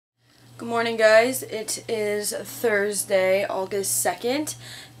Good morning, guys. It is Thursday, August 2nd.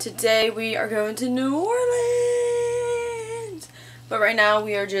 Today we are going to New Orleans. But right now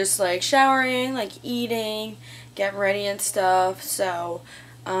we are just like showering, like eating, getting ready and stuff. So,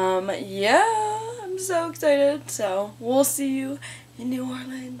 yeah, I'm so excited. So, we'll see you in New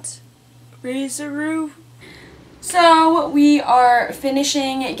Orleans. Raise the roof. So, we are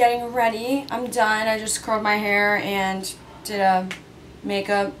finishing getting ready. I'm done. I just curled my hair and did a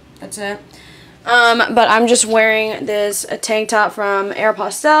makeup. That's it. But I'm just wearing this tank top from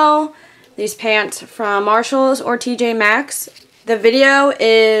Aeropostale, these pants from Marshalls or TJ Maxx. The video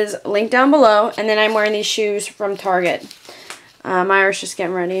is linked down below, and then I'm wearing these shoes from Target. Myra's just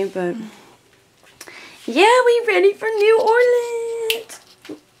getting ready, but yeah, we ready for New Orleans.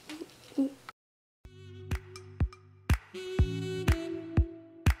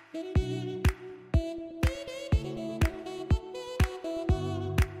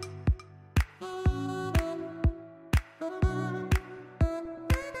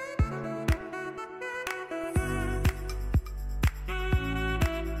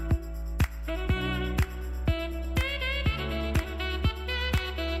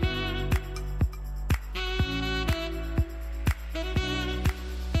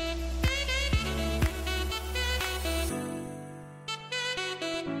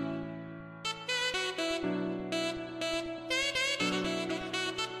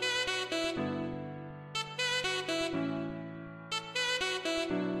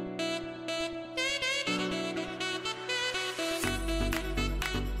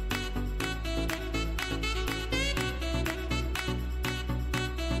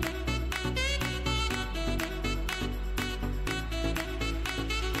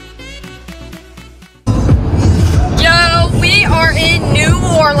 We are in New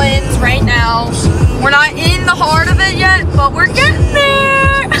Orleans right now. We're not in the heart of it yet, but we're getting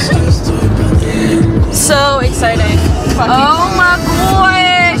there. So exciting. Oh my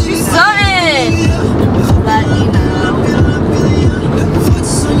gosh, you something. Let me know.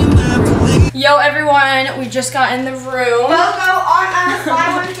 Yo everyone, we just got in the room. Logo on us,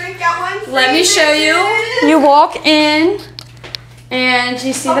 buy one, drink, get one free. Let me show you. You walk in and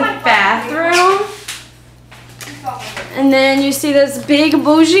you see the bathroom. And then you see this big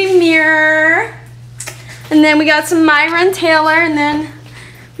bougie mirror. And then we got some Myra and Taylor. And then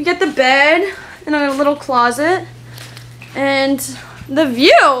we got the bed and a little closet. And the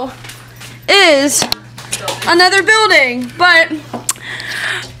view is another building. But, girl,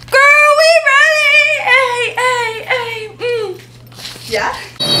 we ready! Hey, hey, hey. Yeah?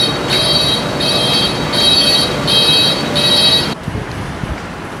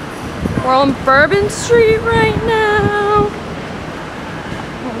 We're on Bourbon Street right now.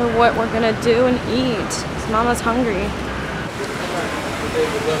 I don't know what we're gonna do and eat, because Mama's hungry.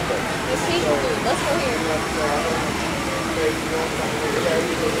 Let's go here.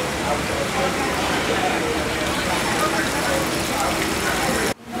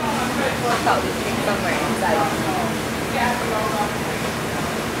 We'll probably pick somewhere inside.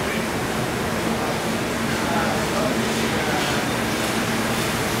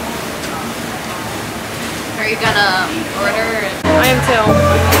 Are you gonna order? I am too.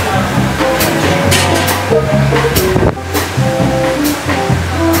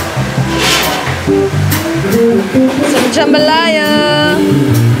 Some jambalaya.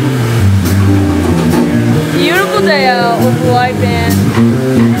 Beautiful day out with the light band.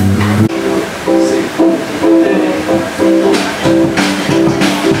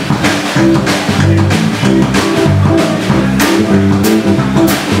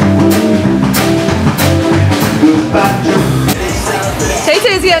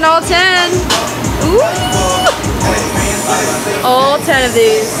 Tay-Tay's getting all 10. Ooh. All 10 of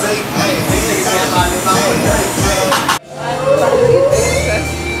these.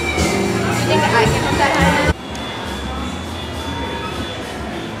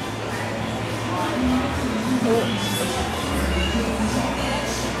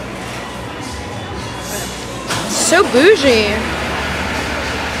 So bougie.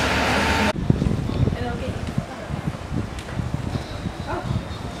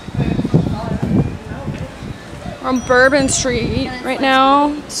 We're on Bourbon Street right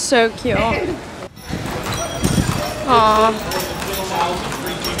now. So cute. Aww.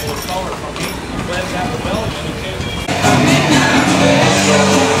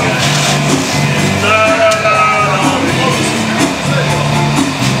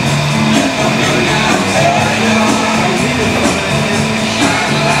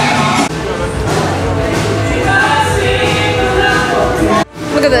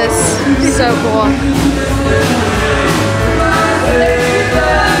 Look at this. So cool.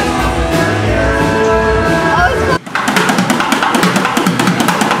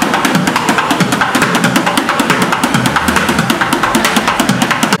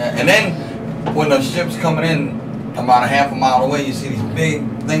 big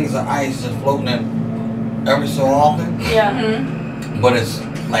things of ice just floating in every so often. Yeah. Mm-hmm. But it's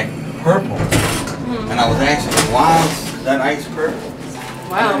like purple. And I was asking, why is that ice purple?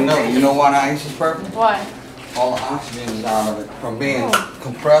 I didn't know. You know why the ice is purple? Why? All the oxygen is out of it from being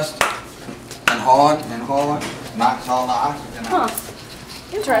compressed and hard, knocks all the oxygen out.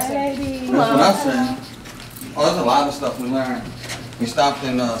 Huh. Interesting. That's what I said. Oh, there's a lot of stuff we learned. We stopped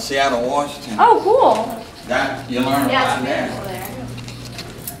in Seattle, Washington. Oh, cool. That you learn a lot there. there.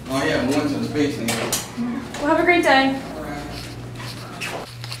 Oh yeah, we went to the space station. Well, have a great day.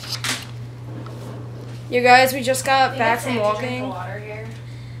 You guys, we just got back from walking,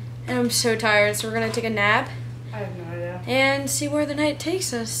 and I'm so tired, so we're gonna take a nap. I have no idea. And see where the night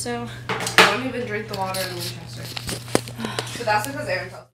takes us, so. I don't even drink the water in Winchester. But that's because Aaron tells me.